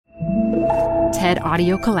TED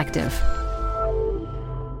Audio Collective.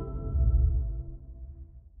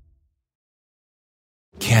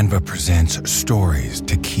 Canva presents stories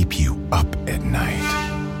to keep you up at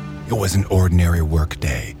night. It was an ordinary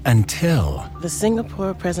workday until... The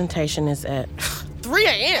Singapore presentation is at 3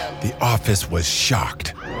 a.m. The office was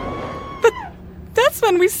shocked. But that's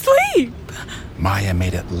when we sleep. Maya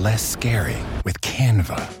made it less scary with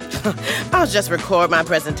Canva. I'll just record my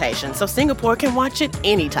presentation so Singapore can watch it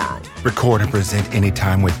anytime. Record and present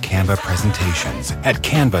anytime with Canva presentations at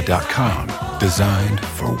canva.com. Designed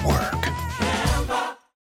for work.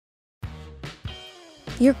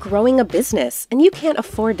 You're growing a business, and you can't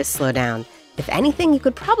afford to slow down. If anything, you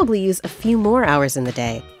could probably use a few more hours in the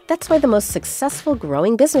day. That's why the most successful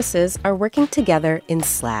growing businesses are working together in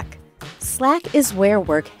Slack. Slack is where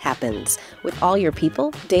work happens, with all your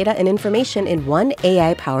people, data, and information in one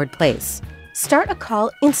AI-powered place. Start a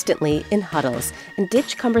call instantly in huddles and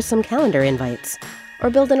ditch cumbersome calendar invites.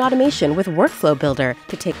 Or build an automation with Workflow Builder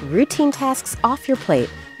to take routine tasks off your plate,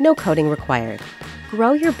 no coding required.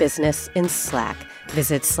 Grow your business in Slack.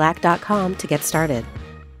 Visit slack.com to get started.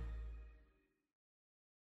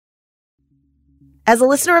 As a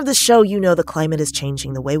listener of the show, you know the climate is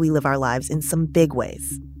changing the way we live our lives in some big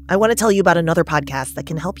ways. I want to tell you about another podcast that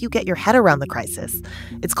can help you get your head around the crisis.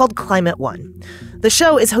 It's called Climate One. The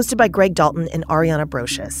show is hosted by Greg Dalton and Ariana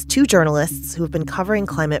Brocious, two journalists who have been covering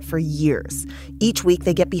climate for years. Each week,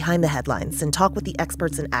 they get behind the headlines and talk with the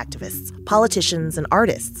experts and activists, politicians and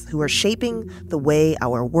artists who are shaping the way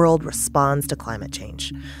our world responds to climate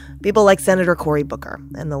change. People like Senator Cory Booker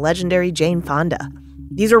and the legendary Jane Fonda.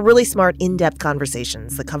 These are really smart, in-depth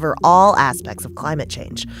conversations that cover all aspects of climate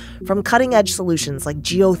change, from cutting-edge solutions like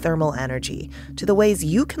geothermal energy to the ways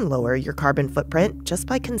you can lower your carbon footprint just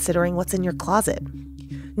by considering what's in your closet.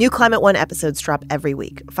 New Climate One episodes drop every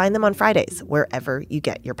week. Find them on Fridays, wherever you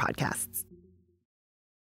get your podcasts.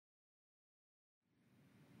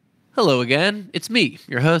 Hello again. It's me,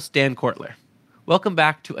 your host, Dan Kortler. Welcome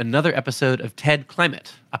back to another episode of TED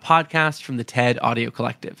Climate, a podcast from the TED Audio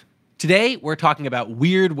Collective. Today, we're talking about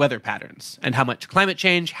weird weather patterns and how much climate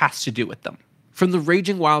change has to do with them. From the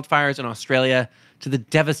raging wildfires in Australia to the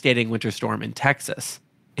devastating winter storm in Texas,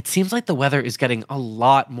 it seems like the weather is getting a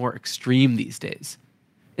lot more extreme these days.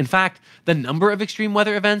 In fact, the number of extreme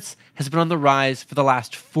weather events has been on the rise for the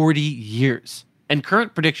last 40 years, and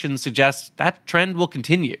current predictions suggest that trend will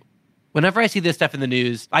continue. Whenever I see this stuff in the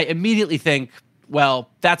news, I immediately think, well,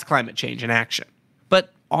 that's climate change in action.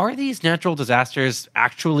 But are these natural disasters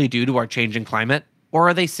actually due to our changing climate, or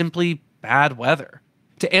are they simply bad weather?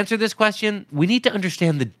 To answer this question, we need to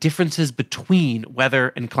understand the differences between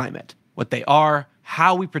weather and climate, what they are,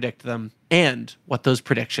 how we predict them, and what those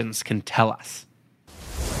predictions can tell us.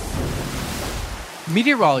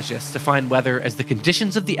 Meteorologists define weather as the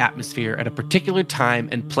conditions of the atmosphere at a particular time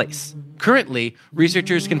and place. Currently,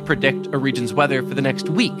 researchers can predict a region's weather for the next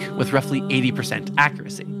week with roughly 80%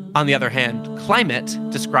 accuracy. On the other hand, climate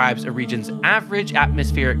describes a region's average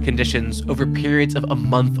atmospheric conditions over periods of a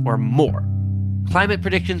month or more. Climate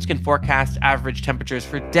predictions can forecast average temperatures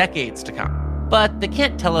for decades to come, but they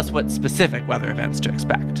can't tell us what specific weather events to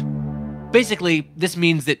expect. Basically, this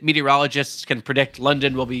means that meteorologists can predict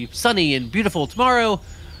London will be sunny and beautiful tomorrow,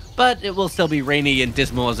 but it will still be rainy and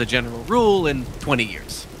dismal as a general rule in 20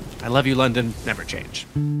 years. I love you, London, never change.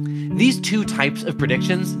 These two types of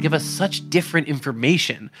predictions give us such different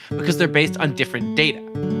information because they're based on different data.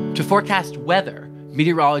 To forecast weather,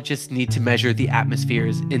 meteorologists need to measure the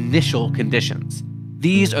atmosphere's initial conditions.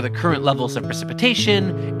 These are the current levels of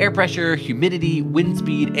precipitation, air pressure, humidity, wind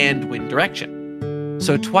speed, and wind direction.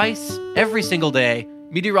 So twice, every single day,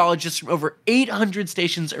 meteorologists from over 800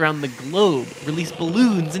 stations around the globe release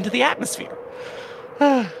balloons into the atmosphere.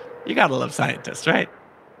 You gotta love scientists, right?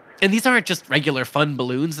 And these aren't just regular fun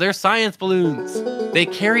balloons, they're science balloons. They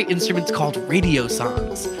carry instruments called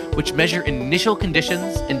radiosondes, which measure initial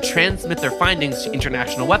conditions and transmit their findings to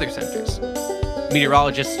international weather centers.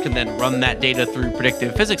 Meteorologists can then run that data through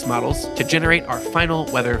predictive physics models to generate our final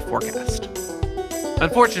weather forecast.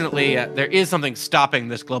 Unfortunately, there is something stopping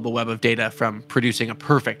this global web of data from producing a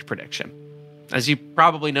perfect prediction. As you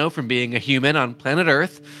probably know from being a human on planet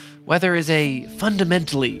Earth, weather is a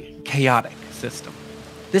fundamentally chaotic system.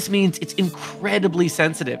 This means it's incredibly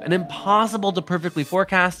sensitive and impossible to perfectly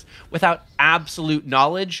forecast without absolute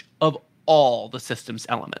knowledge of all the system's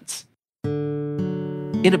elements.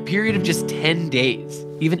 In a period of just 10 days,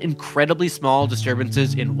 even incredibly small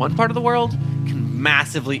disturbances in one part of the world can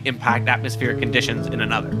massively impact atmospheric conditions in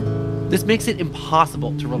another. This makes it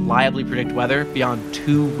impossible to reliably predict weather beyond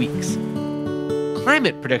 2 weeks.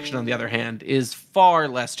 Climate prediction, on the other hand, is far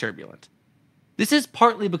less turbulent. This is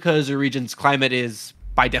partly because a region's climate is,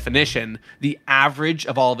 by definition, the average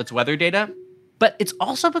of all of its weather data, but it's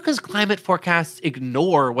also because climate forecasts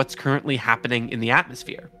ignore what's currently happening in the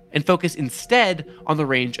atmosphere and focus instead on the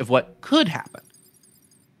range of what could happen.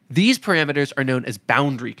 These parameters are known as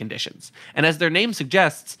boundary conditions, and as their name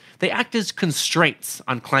suggests, they act as constraints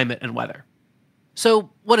on climate and weather. So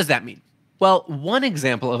what does that mean? Well, one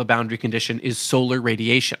example of a boundary condition is solar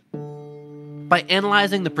radiation. By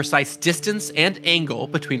analyzing the precise distance and angle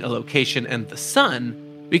between a location and the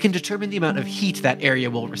sun, we can determine the amount of heat that area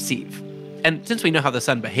will receive. And since we know how the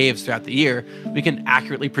sun behaves throughout the year, we can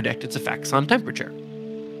accurately predict its effects on temperature.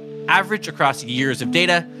 Averaged across years of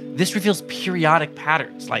data, this reveals periodic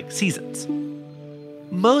patterns like seasons.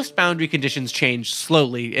 Most boundary conditions change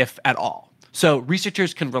slowly, if at all, so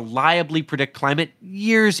researchers can reliably predict climate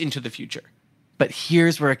years into the future. But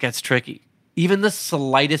here's where it gets tricky. Even the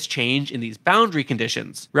slightest change in these boundary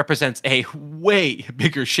conditions represents a way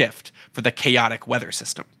bigger shift for the chaotic weather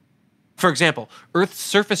system. For example, Earth's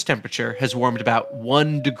surface temperature has warmed about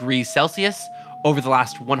 1 degree Celsius over the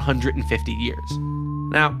last 150 years.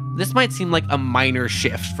 Now, this might seem like a minor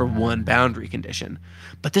shift for one boundary condition,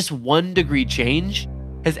 but this 1 degree change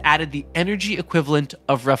has added the energy equivalent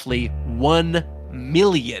of roughly 1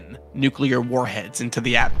 million nuclear warheads into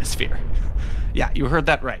the atmosphere. Yeah, you heard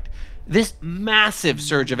that right. This massive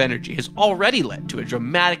surge of energy has already led to a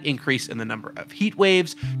dramatic increase in the number of heat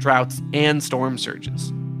waves, droughts, and storm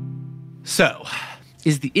surges. So,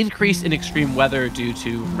 is the increase in extreme weather due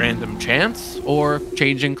to random chance or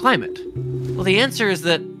changing climate? Well, the answer is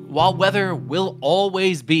that while weather will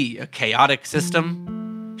always be a chaotic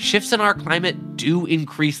system, shifts in our climate do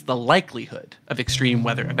increase the likelihood of extreme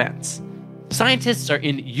weather events. Scientists are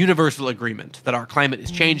in universal agreement that our climate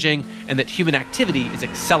is changing and that human activity is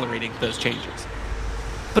accelerating those changes.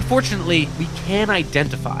 But fortunately, we can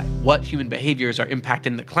identify what human behaviors are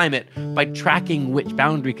impacting the climate by tracking which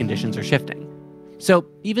boundary conditions are shifting. So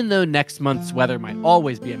even though next month's weather might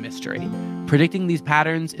always be a mystery, predicting these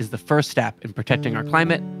patterns is the first step in protecting our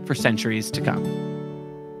climate for centuries to come.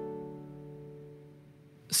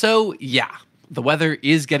 So yeah, the weather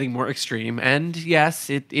is getting more extreme, and yes,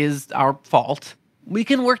 it is our fault. We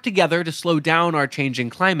can work together to slow down our changing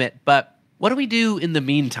climate, but what do we do in the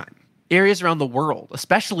meantime? Areas around the world,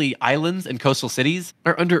 especially islands and coastal cities,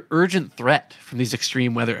 are under urgent threat from these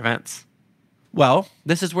extreme weather events. Well,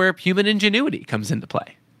 this is where human ingenuity comes into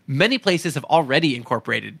play. Many places have already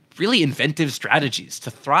incorporated really inventive strategies to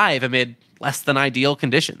thrive amid less than ideal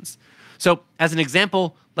conditions. So, as an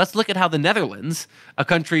example, let's look at how the Netherlands, a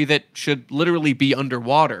country that should literally be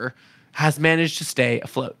underwater, has managed to stay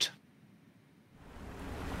afloat.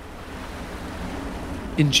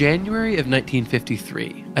 In January of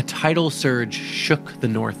 1953, a tidal surge shook the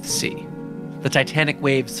North Sea. The titanic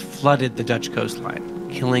waves flooded the Dutch coastline,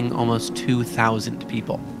 killing almost 2,000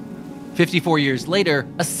 people. 54 years later,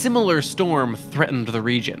 a similar storm threatened the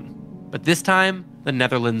region. But this time, the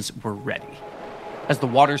Netherlands were ready. As the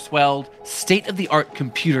water swelled, state-of-the-art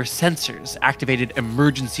computer sensors activated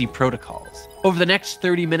emergency protocols. Over the next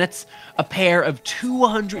 30 minutes, a pair of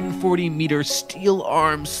 240-meter steel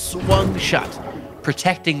arms swung shut,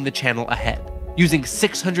 protecting the channel ahead. Using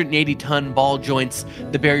 680-ton ball joints,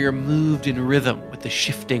 the barrier moved in rhythm with the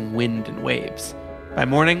shifting wind and waves. By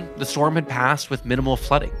morning, the storm had passed with minimal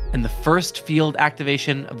flooding, and the first field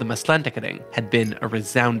activation of the Maaslandekking had been a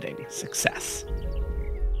resounding success.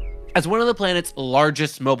 As one of the planet's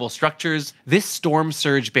largest mobile structures, this storm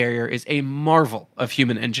surge barrier is a marvel of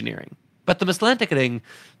human engineering. But the Maaslandekking,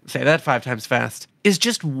 say that 5 times fast, is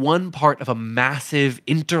just one part of a massive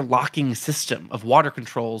interlocking system of water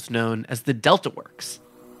controls known as the Delta Works,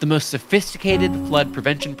 the most sophisticated flood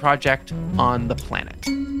prevention project on the planet.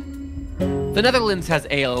 The Netherlands has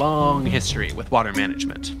a long history with water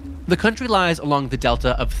management. The country lies along the delta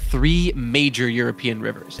of 3 major European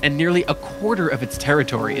rivers, and nearly a quarter of its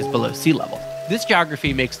territory is below sea level. This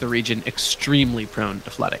geography makes the region extremely prone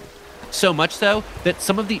to flooding. So much so that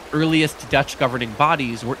some of the earliest Dutch governing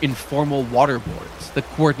bodies were informal water boards, the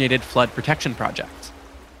Coordinated Flood Protection Project.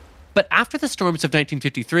 But after the storms of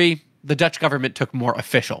 1953, the Dutch government took more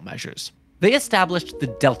official measures. They established the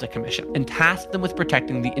Delta Commission and tasked them with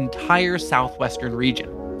protecting the entire southwestern region.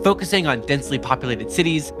 Focusing on densely populated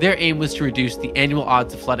cities, their aim was to reduce the annual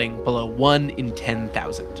odds of flooding below 1 in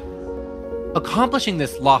 10,000. Accomplishing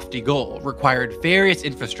this lofty goal required various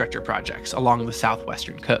infrastructure projects along the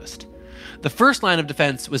southwestern coast. The first line of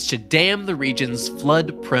defense was to dam the region's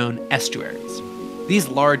flood-prone estuaries. These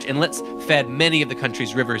large inlets fed many of the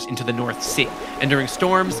country's rivers into the North Sea, and during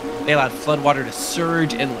storms, they allowed floodwater to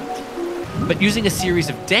surge inland. But using a series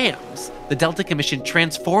of dams, the Delta Commission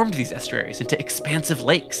transformed these estuaries into expansive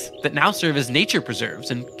lakes that now serve as nature preserves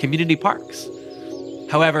and community parks.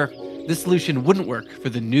 However, this solution wouldn't work for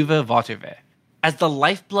the Nieuwe Waterweg. As the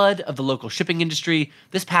lifeblood of the local shipping industry,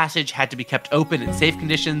 this passage had to be kept open in safe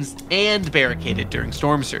conditions and barricaded during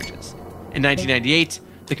storm surges. In 1998,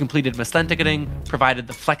 the completed Maasvlakte provided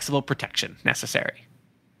the flexible protection necessary.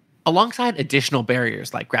 Alongside additional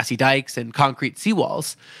barriers like grassy dikes and concrete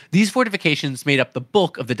seawalls, these fortifications made up the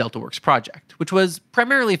bulk of the DeltaWorks project, which was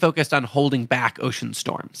primarily focused on holding back ocean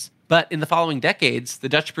storms. But in the following decades, the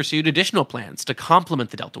Dutch pursued additional plans to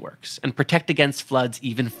complement the DeltaWorks and protect against floods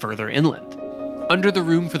even further inland. Under the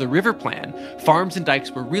Room for the River plan, farms and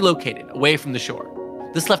dikes were relocated away from the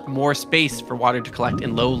shore. This left more space for water to collect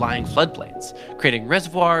in low-lying floodplains, creating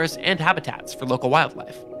reservoirs and habitats for local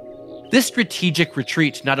wildlife. This strategic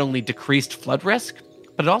retreat not only decreased flood risk,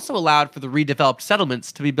 but it also allowed for the redeveloped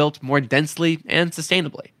settlements to be built more densely and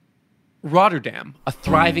sustainably. Rotterdam, a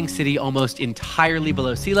thriving city almost entirely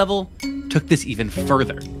below sea level, took this even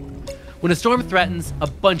further. When a storm threatens, a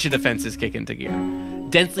bunch of defenses kick into gear.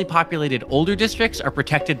 Densely populated older districts are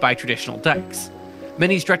protected by traditional dikes.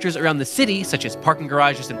 Many structures around the city, such as parking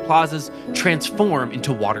garages and plazas, transform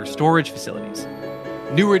into water storage facilities.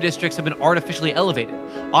 Newer districts have been artificially elevated,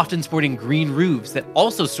 often sporting green roofs that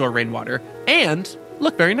also store rainwater and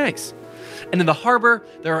look very nice. And in the harbor,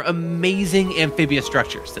 there are amazing amphibious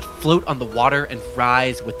structures that float on the water and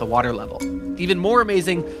rise with the water level. Even more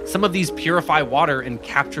amazing, some of these purify water and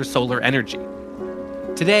capture solar energy.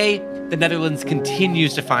 Today, the Netherlands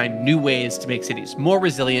continues to find new ways to make cities more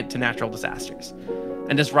resilient to natural disasters.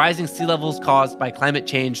 And as rising sea levels caused by climate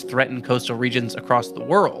change threaten coastal regions across the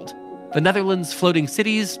world, the Netherlands' floating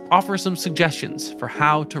cities offer some suggestions for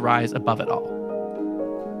how to rise above it all.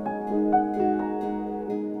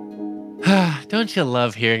 Don't you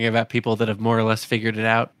love hearing about people that have more or less figured it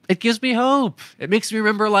out? It gives me hope. It makes me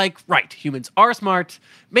remember, right, humans are smart.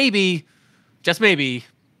 Maybe, just maybe,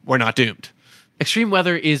 we're not doomed. Extreme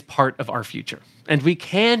weather is part of our future, and we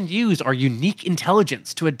can use our unique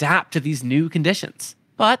intelligence to adapt to these new conditions.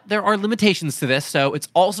 But there are limitations to this, so it's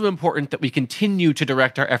also important that we continue to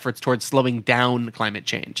direct our efforts towards slowing down climate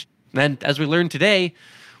change. And as we learned today,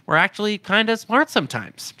 we're actually kind of smart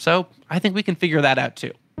sometimes, so I think we can figure that out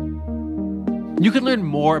too. You can learn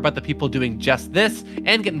more about the people doing just this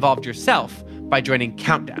and get involved yourself by joining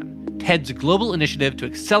Countdown, TED's global initiative to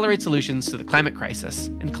accelerate solutions to the climate crisis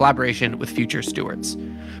in collaboration with future stewards.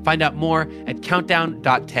 Find out more at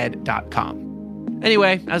countdown.ted.com.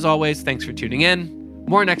 Anyway, as always, thanks for tuning in.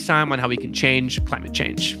 More next time on how we can change climate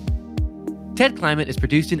change. TED Climate is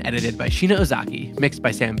produced and edited by Sheena Ozaki, mixed by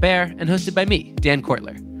Sam Baer, and hosted by me, Dan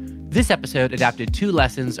Kortler. This episode adapted 2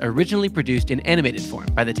 lessons originally produced in animated form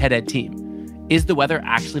by the TED Ed team. Is the Weather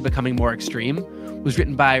Actually Becoming More Extreme? Was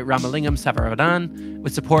written by Ramalingam Savaravadan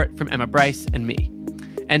with support from Emma Bryce and me.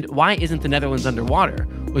 And Why Isn't the Netherlands Underwater?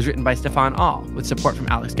 Was written by Stefan Ahl with support from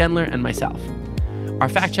Alex Gendler and myself. Our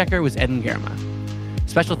fact checker was Eden Germa.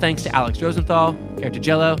 Special thanks to Alex Rosenthal, Gert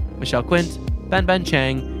Jello, Michelle Quint, Ben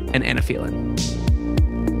Chang, and Anna Phelan.